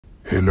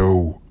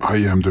Hello, I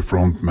am the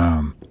front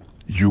man.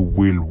 You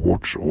will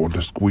watch all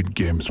the Squid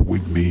Games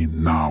with me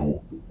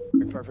now.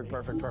 Perfect.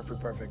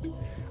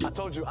 I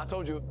told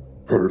you.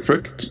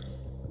 Perfect?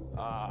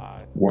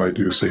 Why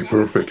do you say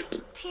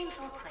perfect? Teams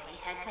will play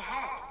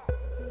head-to-head.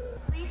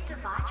 Please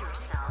divide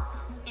yourselves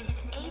into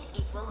 8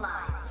 equal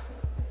lines.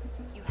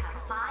 You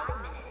have 5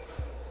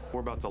 minutes.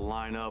 We're about to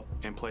line up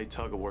and play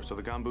tug of war, so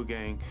the Gambu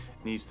gang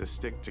needs to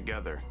stick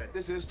together.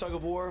 This is tug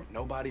of war.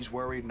 Nobody's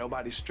worried,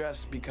 nobody's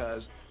stressed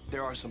because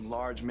there are some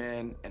large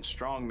men and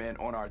strong men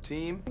on our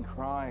team.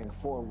 Crying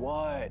for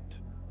what?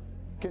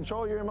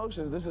 Control your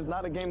emotions. This is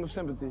not a game of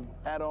sympathy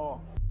at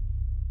all.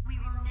 We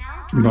will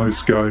now try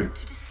Nice guy.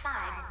 to decide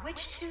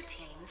which 2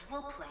 teams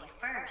will play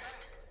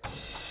first.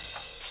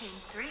 Team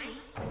 3.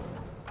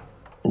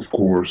 Of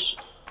course.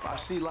 I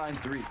see line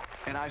 3,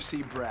 and I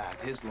see Brad.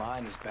 His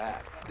line is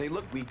bad. They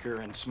look weaker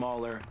and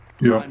smaller.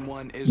 Yeah, Line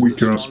 1 is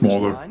weaker the and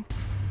smaller. line.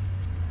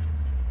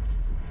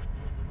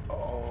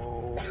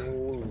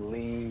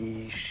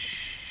 Holy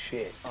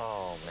shit.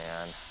 Oh,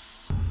 man.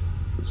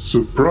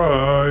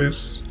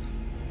 Surprise!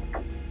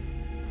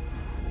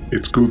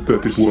 It's good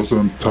that it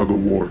wasn't tug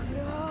of war.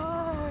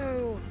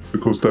 No!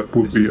 Because that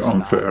would This be is not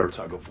unfair.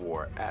 tug of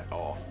war at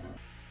all.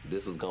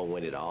 This was gonna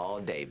win it all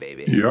day,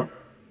 baby. Yeah.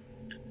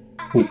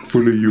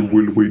 Hopefully you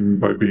will win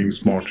by being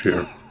smart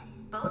here.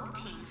 Both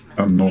teams must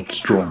And not pick a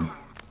strong.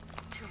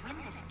 captain. To win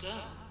this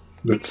game,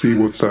 Let's see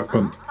what's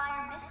happened. must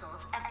fire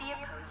missiles at the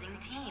opposing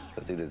team.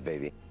 Let's do this,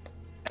 baby.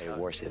 Hey,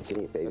 Warships,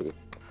 baby.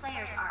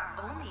 Players are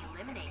only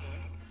eliminated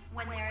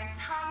when their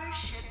entire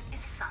ship is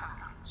sunk.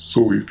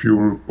 So if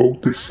your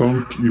boat is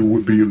sunk, you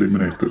will be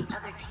eliminated. The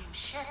other team's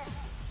ships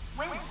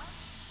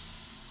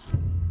wins.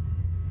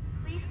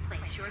 Please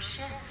place your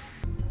ships.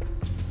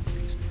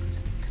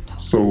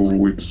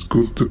 So it's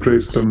good to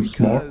place them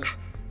smart. Because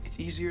it's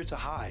easier to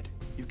hide.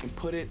 You can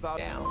put it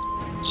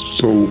Down.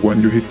 So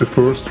when you hit the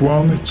first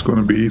one, it's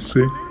gonna be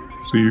easy.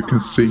 So you can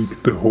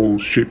sink the whole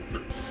ship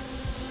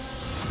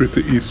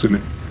pretty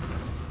easily.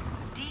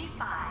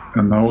 D5.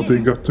 And now they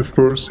got the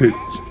first hit,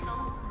 Missile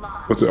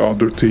launched. but the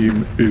other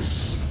team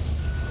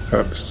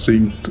have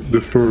sinked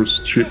the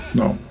first ship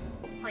now.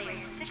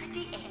 Players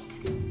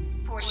 68.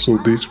 So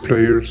these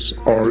players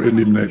are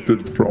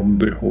eliminated from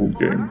the whole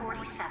game.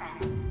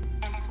 447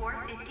 and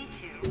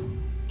 452.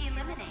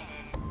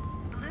 Eliminated.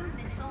 Blue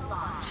missile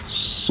launched.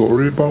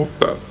 Sorry about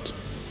that.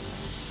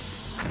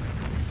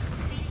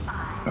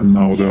 C5. And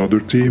now the other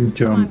team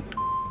can Blue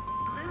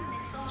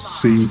missile launched.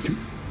 sink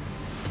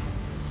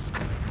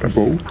a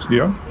boat.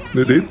 Yeah,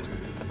 they did. Blue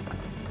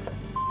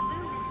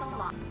missile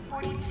launched.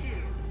 42.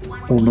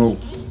 Oh no,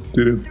 188,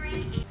 didn't.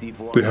 388.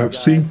 C4 They have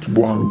guys, synced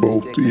one hold these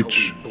boat sticks and hope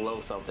each. we blow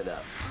something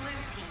up. Blue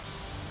team.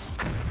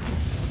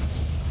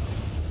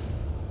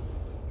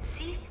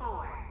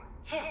 C4.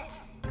 Hit.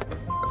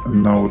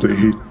 And now they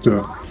hit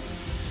the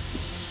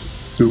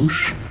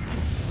douche.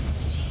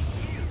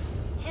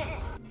 G2.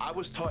 Hit. I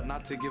was taught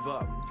not to give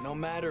up, no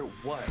matter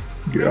what.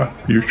 Yeah,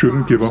 you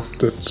shouldn't give up.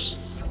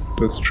 That's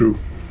true.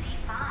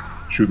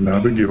 C5. Should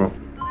never give up.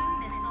 Blue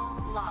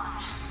missile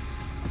launched.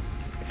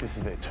 If this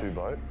is their 2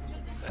 boat,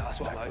 That's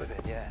what I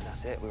voted. Yeah,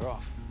 that's it. We're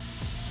off.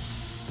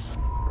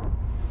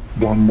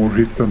 One more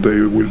hit and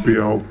they will be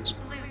out.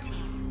 Blue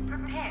team,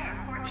 prepare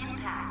for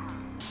impact.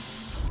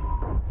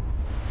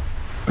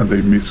 And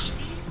they missed.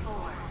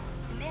 D4.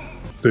 Miss.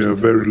 They are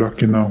very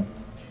lucky now. Blue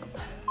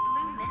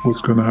missile.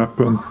 What's gonna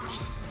happen?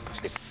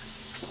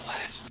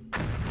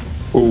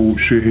 Oh,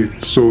 she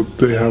hit. So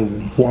they have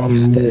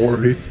one more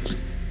hit.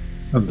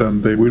 And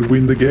then they will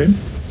win the game.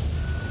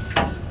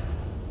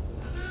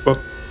 But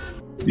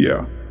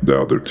yeah, the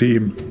other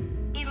team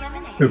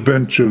Eliminated.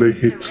 eventually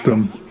hits The red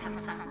them team have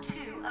sunk 2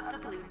 of the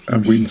blue team's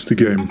and wins the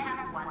ships game. and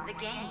have won the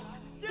game.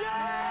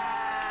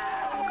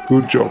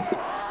 Good job.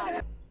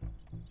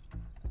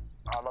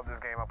 I love this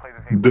game. I play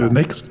this game. The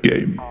next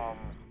game.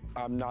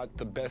 I'm not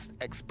the best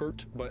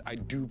expert, but I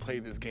do play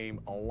this game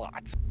a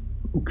lot.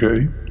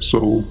 Okay,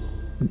 so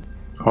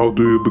how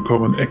do you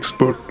become an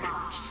expert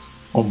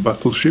on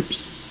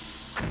battleships?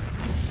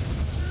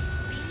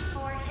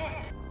 B4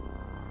 hit.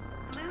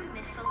 Blue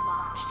missile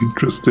launched.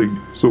 Interesting.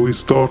 So he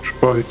starts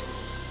by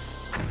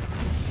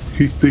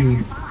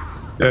hitting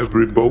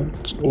every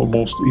boat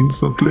almost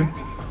instantly.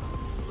 Missile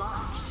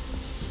launched.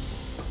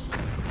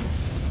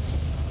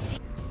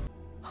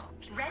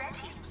 Red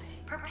team,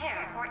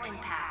 prepare for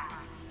impact.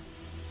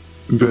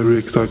 Very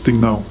exciting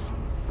now.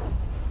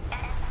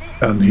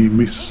 F6. And he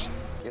miss.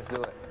 Let's do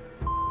it.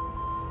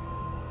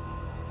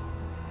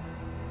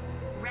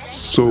 Red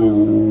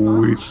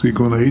So is he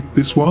gonna hit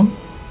this one?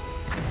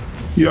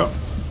 Yeah,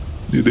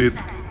 he did.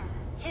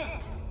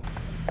 hit.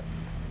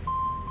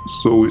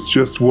 So it's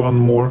just one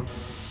more.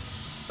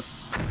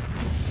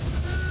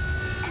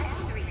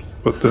 F3.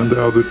 But then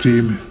the other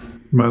team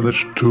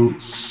managed to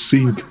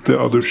sink the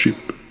other ship.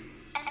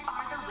 And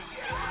are the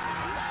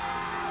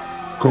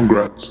winners.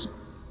 Congrats.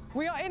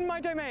 We are in my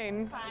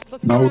domain.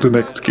 Let's Now go, the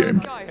let's next go, let's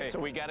game. go. So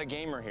we got a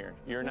gamer here.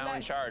 You're now in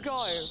Let's charge. go.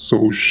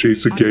 So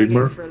she's a I play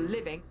gamer. games for a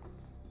living.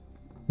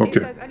 If Okay,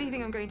 there's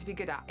anything I'm going to be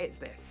good at, it's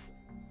this.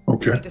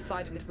 Okay. We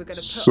decided we're going to put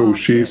So our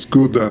she's ships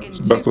good at in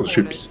two battleships.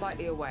 corners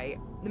slightly away.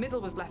 The middle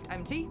was left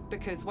empty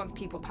because once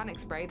people panic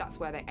spray, that's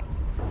where they.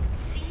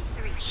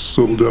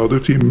 So the other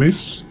team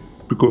miss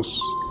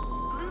because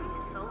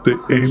they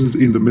aimed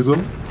in the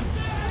middle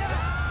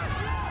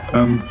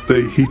and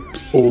they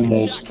hit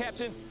almost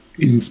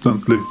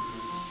instantly.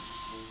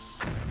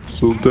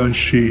 So then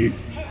she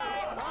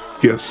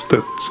guessed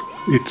that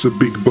it's a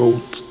big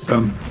boat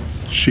and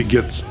she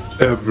gets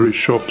every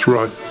shot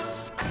right.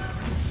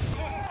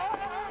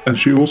 And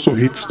she also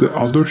hits the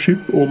other ship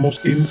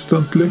almost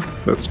instantly.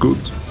 That's good.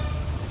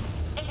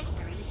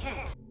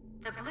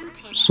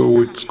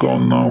 So it's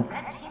gone now.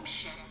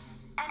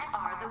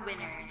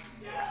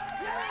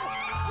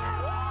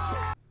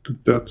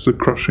 That's a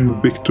crushing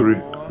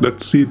victory.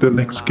 Let's see the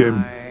next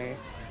game.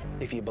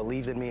 If you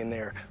believed in me in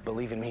there,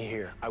 believe in me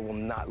here. I will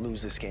not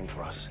lose this game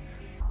for us.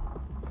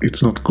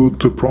 It's not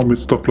good to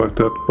promise stuff like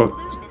that, but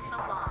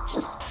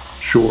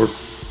sure.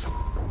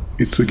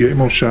 It's a game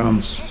of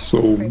chance,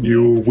 so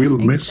you will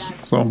miss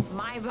some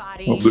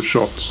of the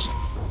shots.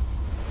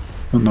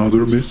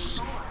 Another miss.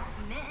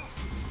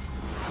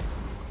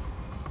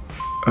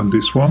 And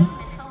this one.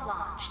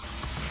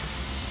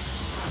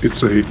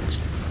 It's a hit.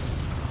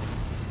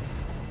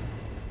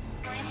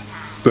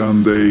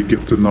 Then they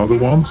get another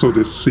one, so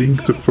they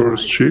sink the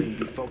first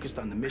ship. Focused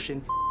on the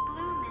mission.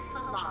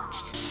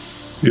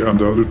 Yeah, and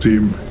the other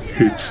team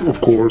hits,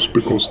 of course,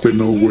 because they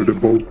know where the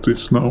boat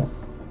is now.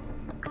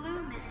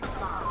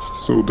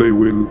 So they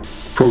will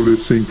probably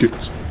sink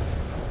it.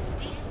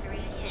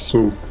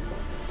 So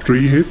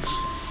 3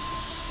 hits,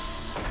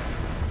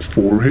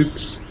 4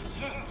 hits,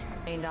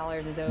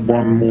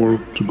 1 more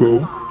to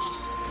go,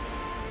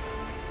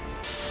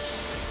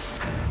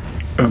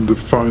 and the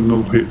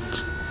final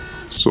hit.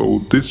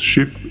 So this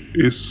ship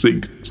is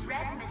sinked.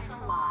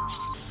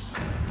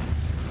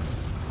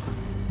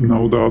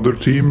 Now the other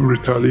team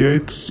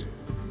retaliates,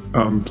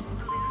 and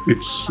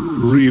it's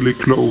really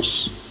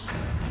close.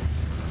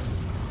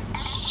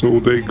 So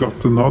they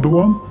got another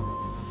one,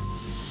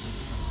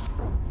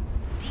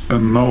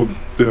 and now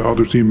the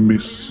other team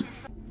miss.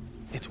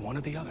 It's one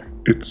or the other.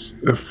 It's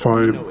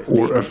F5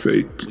 or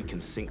F8. We can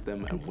sink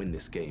them and win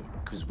this game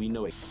because we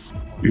know it.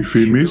 If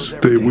he miss,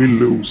 they will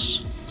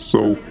lose.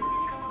 So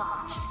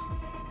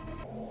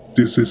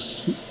this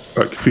is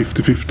like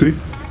 50-50,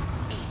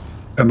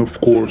 and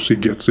of course he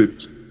gets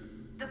it,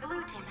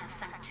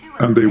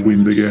 and they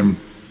win the game.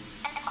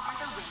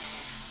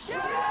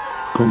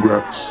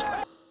 Congrats.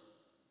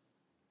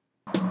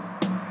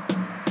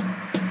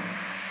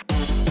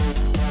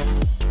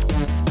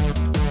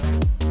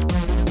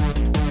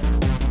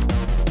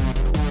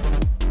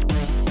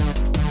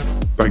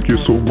 Thank you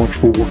so much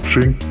for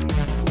watching.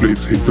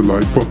 Please hit the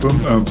like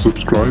button and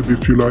subscribe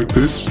if you like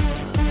this.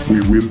 We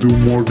will do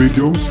more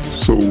videos,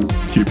 so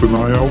keep an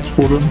eye out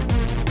for them.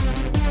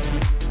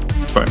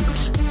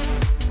 Thanks.